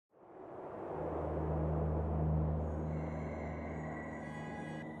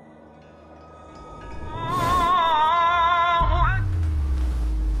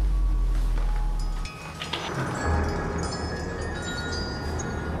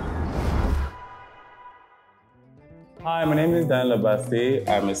Hi, my name is Daniel Obasi.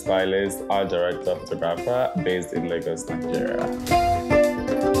 I'm a stylist, art director, photographer based in Lagos, Nigeria.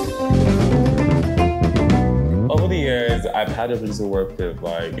 Over the years, I've had the opportunity to work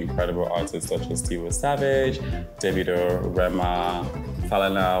with incredible artists such as Steve Savage, Davido, Rema,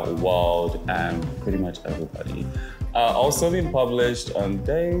 Falana, World, and pretty much everybody. Also been published on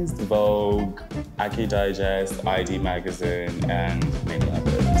Dazed, Vogue, Aki Digest, ID Magazine, and many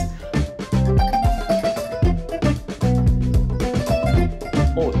others.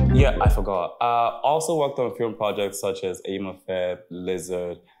 Oh, yeah, I forgot. Also worked on film projects such as Aim of Fair,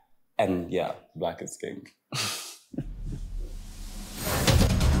 Lizard, and yeah, Black is King.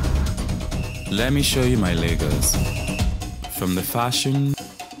 Let me show you my Lagos. From the fashion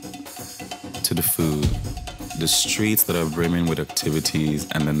to the food, the streets that are brimming with activities,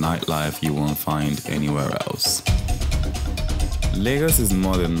 and the nightlife you won't find anywhere else. Lagos is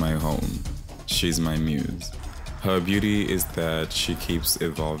more than my home. She's my muse. Her beauty is that she keeps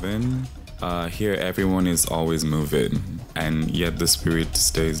evolving. Here, everyone is always moving, and yet the spirit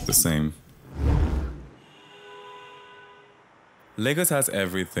stays the same. Lagos has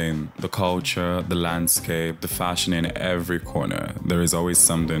everything, the culture, the landscape, the fashion in every corner. There is always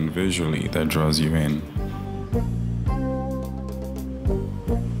something visually that draws you in.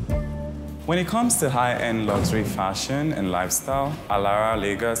 When it comes to high-end luxury fashion and lifestyle, Alara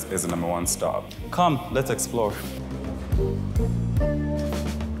Lagos is the #1 stop. Come, let's explore.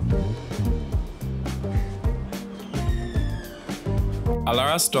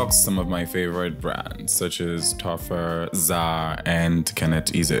 Alara stocks some of my favorite brands, such as Toffer, Zar, and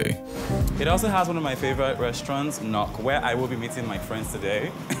Kenneth Eze. It also has one of my favorite restaurants, Knock, where I will be meeting my friends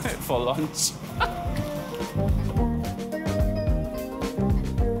today for lunch.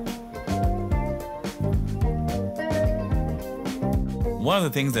 One of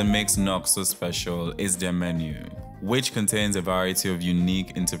the things that makes Knock so special is their menu, which contains a variety of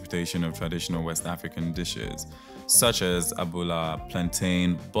unique interpretation of traditional West African dishes, such as Agboola,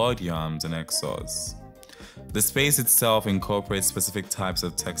 plantain, boiled yams, and egg sauce. The space itself incorporates specific types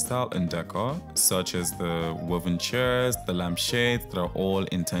of textile and decor, such as the woven chairs, the lampshades that are all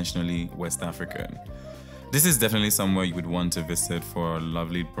intentionally West African. This is definitely somewhere you would want to visit for a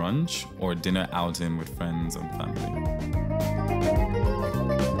lovely brunch or dinner outing with friends and family.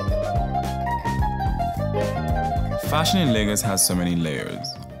 Fashion in Lagos has so many layers.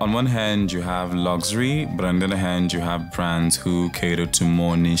 On one hand, you have luxury, but on the other hand, you have brands who cater to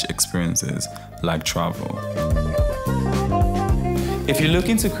more niche experiences, like travel. If you're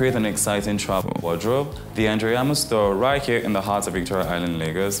looking to create an exciting travel wardrobe, the Andreamu store right here in the heart of Victoria Island,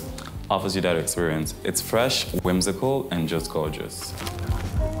 Lagos, offers you that experience. It's fresh, whimsical, and just gorgeous.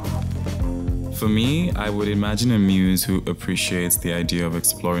 For me, I would imagine a muse who appreciates the idea of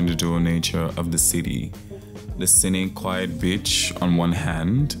exploring the dual nature of the city. The scenic, quiet beach on one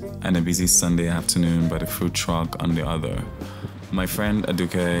hand, and a busy Sunday afternoon by the food truck on the other. My friend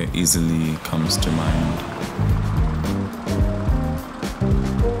Aduke easily comes to mind.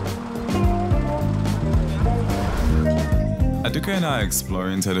 Aduke and I are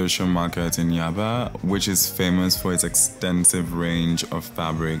exploring Tedosho Market in Yaba, which is famous for its extensive range of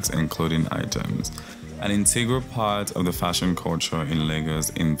fabrics and clothing items. An integral part of the fashion culture in Lagos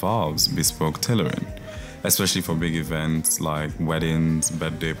involves bespoke tailoring, especially for big events like weddings,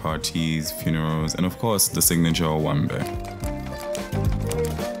 birthday parties, funerals, and of course, the signature Owambe.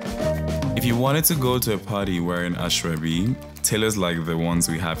 If you wanted to go to a party wearing ashrebi, tailors like the ones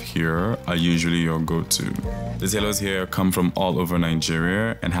we have here are usually your go-to. The tailors here come from all over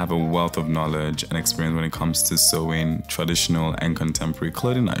Nigeria and have a wealth of knowledge and experience when it comes to sewing traditional and contemporary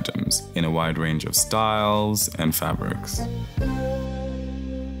clothing items in a wide range of styles and fabrics.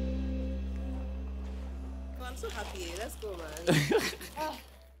 I'm so happy. Let's go, man.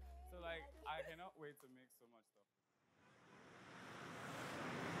 I cannot wait to make so much stuff.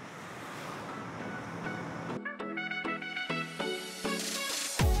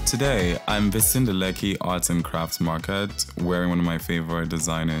 Today, I'm visiting the Lekki Arts and Crafts Market wearing one of my favorite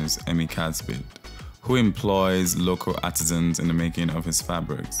designers, Emeka Edeogu, who employs local artisans in the making of his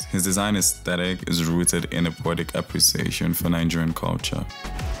fabrics. His design aesthetic is rooted in a poetic appreciation for Nigerian culture.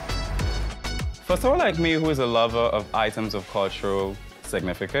 For someone like me who is a lover of items of cultural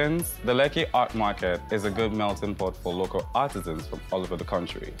significance, the Lekki Art Market is a good melting pot for local artisans from all over the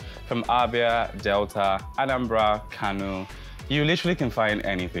country. From Abia, Delta, Anambra, Kano, you literally can find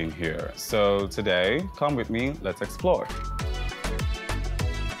anything here. So today, come with me, let's explore.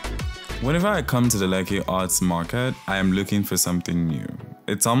 Whenever I come to the Lekki Arts Market, I am looking for something new.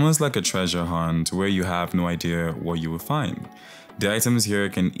 It's almost like a treasure hunt where you have no idea what you will find. The items here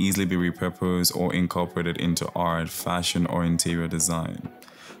can easily be repurposed or incorporated into art, fashion, or interior design.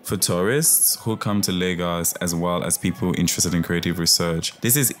 For tourists who come to Lagos, as well as people interested in creative research,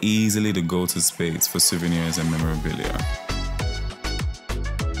 this is easily the go-to space for souvenirs and memorabilia.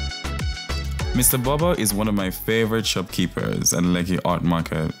 Mr. Bobo is one of my favorite shopkeepers at Lekki Art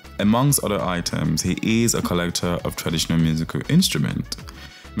Market. Amongst other items, he is a collector of traditional musical instruments,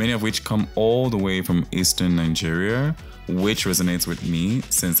 many of which come all the way from Eastern Nigeria, which resonates with me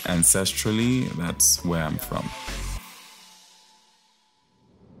since ancestrally that's where I'm from.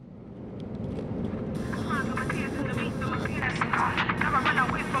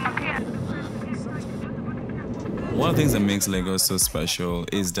 One of the things that makes Lagos so special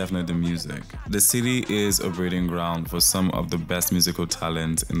is definitely the music. The city is a breeding ground for some of the best musical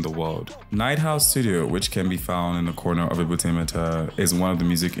talent in the world. Night House Studio, which can be found in the corner of Ebutemeta, is one of the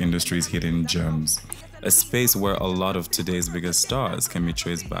music industry's hidden gems. A space where a lot of today's biggest stars can be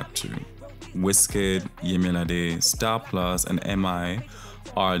traced back to. Wizkid, Yemilade, Star Plus, and MI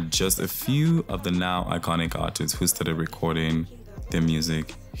are just a few of the now iconic artists who started recording their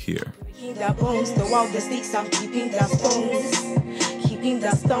music here. The bones, the wall, the sticks, I'm keeping the stones. Keeping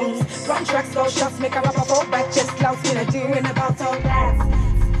the stones. Run tracks, go shots, make a rapper fall back, just clouds, gonna doing about all that.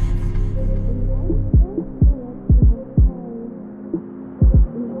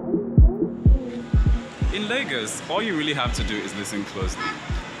 In Lagos, all you really have to do is listen closely.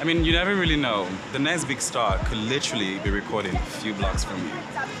 I mean, you never really know. The next big star could literally be recording a few blocks from you.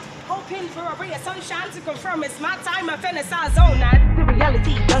 Hoping for a ray of sunshine to confirm it's my time, I fantasize all night. The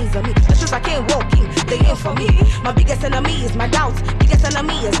reality guns on me, the truth I can't walk in, they ain't for me. My biggest enemy is my doubts, biggest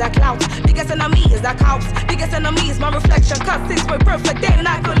enemy is that clout, biggest enemy is that cops, biggest enemy is my reflection, cause this way perfect, then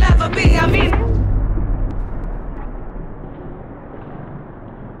I could never be, I mean.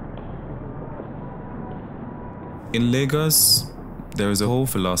 In Lagos, there is a whole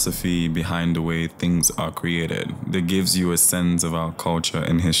philosophy behind the way things are created that gives you a sense of our culture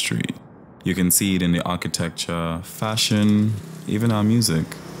and history. You can see it in the architecture, fashion, even our music.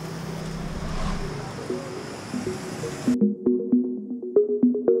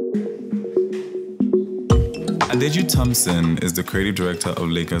 Adeju Thompson is the creative director of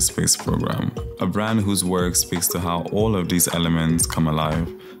Lagos Space Program, a brand whose work speaks to how all of these elements come alive.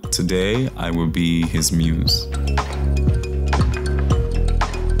 Today, I will be his muse.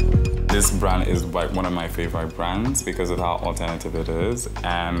 This brand is like one of my favorite brands because of how alternative it is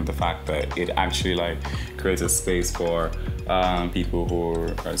and the fact that it actually creates a space for people who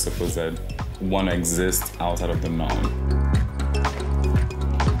are supposed to want to exist outside of the norm.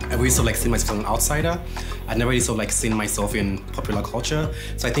 I really sort of see myself as an outsider. I never really sort of seen myself in popular culture.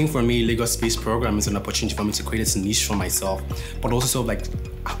 So I think for me, Lagos Space Program is an opportunity for me to create this niche for myself, but also sort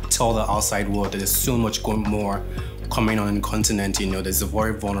of tell the outside world that there's so much more coming on the continent. You know, there's a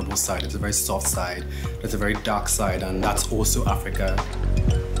very vulnerable side, there's a very soft side, there's a very dark side, and that's also Africa.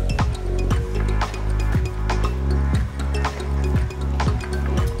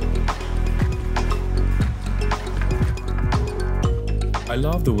 I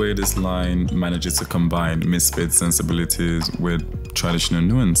love the way this line manages to combine misfit sensibilities with traditional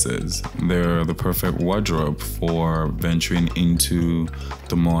nuances. They're the perfect wardrobe for venturing into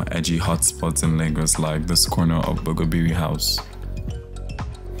the more edgy hotspots in Lagos, like this corner of Bogobiri House.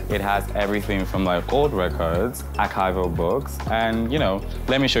 It has everything from old records, archival books, and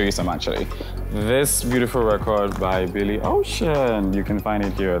let me show you some actually. This beautiful record by Billy Ocean, you can find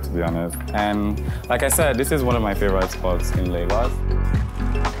it here to be honest. And like I said, this is one of my favorite spots in Lagos.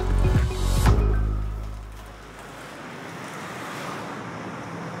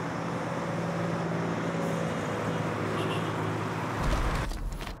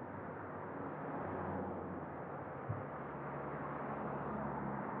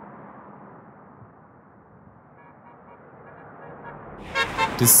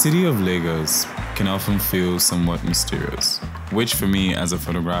 The city of Lagos can often feel somewhat mysterious, which for me as a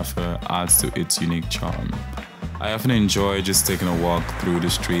photographer adds to its unique charm. I often enjoy just taking a walk through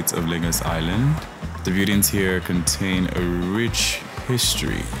the streets of Lagos Island. The buildings here contain a rich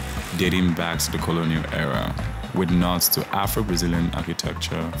history dating back to the colonial era, with nods to Afro-Brazilian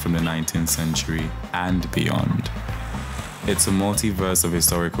architecture from the 19th century and beyond. It's a multiverse of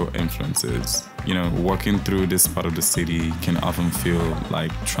historical influences. Walking through this part of the city can often feel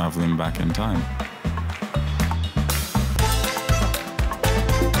like traveling back in time.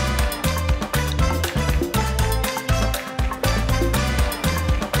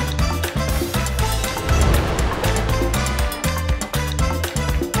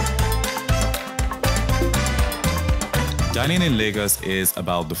 Dining in Lagos is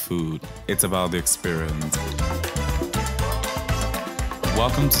about the food. It's about the experience.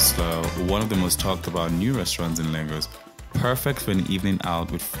 Welcome to Slow, one of the most talked about new restaurants in Lagos, perfect for an evening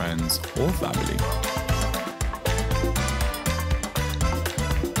out with friends or family.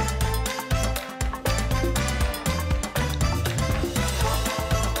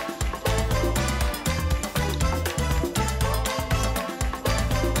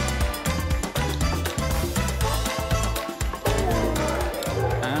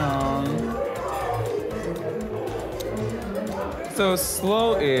 So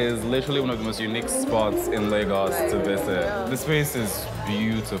Slow is literally one of the most unique spots in Lagos to visit. The space is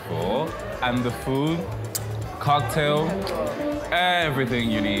beautiful and the food, cocktail,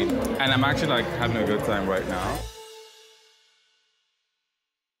 everything you need. And I'm actually like having a good time right now.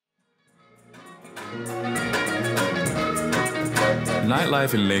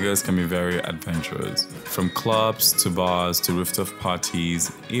 Nightlife in Lagos can be very adventurous, from clubs to bars to rooftop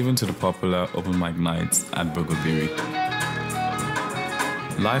parties, even to the popular open mic nights at Bogobiri.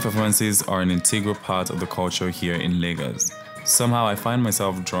 Live performances are an integral part of the culture here in Lagos. Somehow I find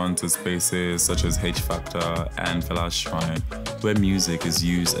myself drawn to spaces such as H Factor and Fela's Shrine, where music is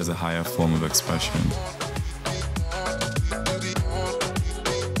used as a higher form of expression.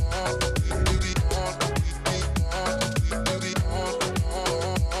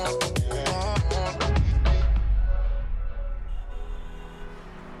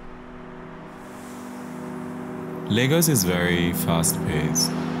 Lagos is very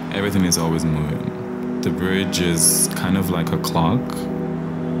fast-paced. Everything is always moving. The bridge is kind of like a clock.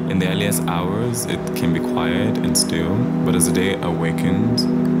 In the earliest hours, it can be quiet and still, but as the day awakens,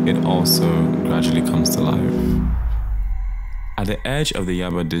 it also gradually comes to life. At the edge of the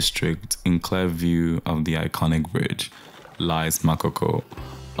Yaba district, in clear view of the iconic bridge, lies Makoko,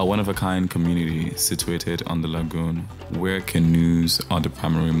 a one-of-a-kind community situated on the lagoon where canoes are the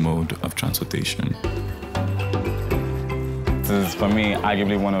primary mode of transportation. This is, for me,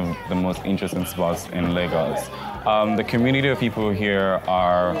 arguably one of the most interesting spots in Lagos. The community of people here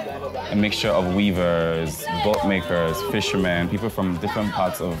are a mixture of weavers, boat makers, fishermen, people from different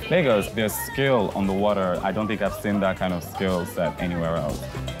parts of Lagos. Their skill on the water, I don't think I've seen that kind of skill set anywhere else.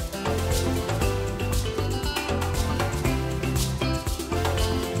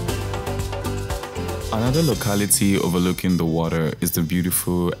 Another locality overlooking the water is the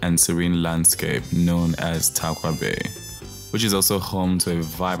beautiful and serene landscape known as Takwa Bay, which is also home to a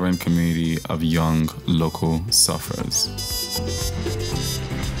vibrant community of young local surfers.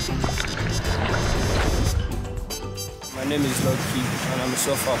 My name is Lucky and I'm a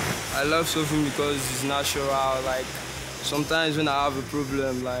surfer. I love surfing because it's natural. Like sometimes when I have a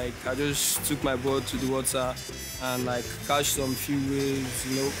problem, like I just took my board to the water and like catch some few waves,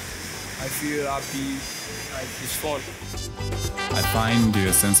 you know. I feel happy, like it's fun. I find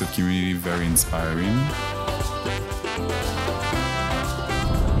your sense of community very inspiring.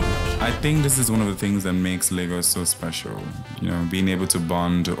 I think this is one of the things that makes Lagos so special, you know, being able to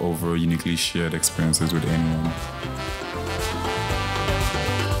bond over uniquely shared experiences with anyone.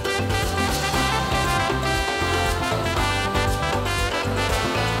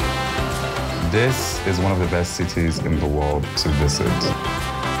 This is one of the best cities in the world to visit.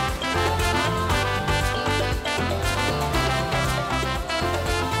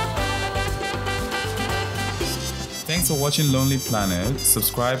 Thanks for watching Lonely Planet.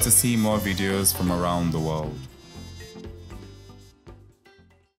 Subscribe to see more videos from around the world.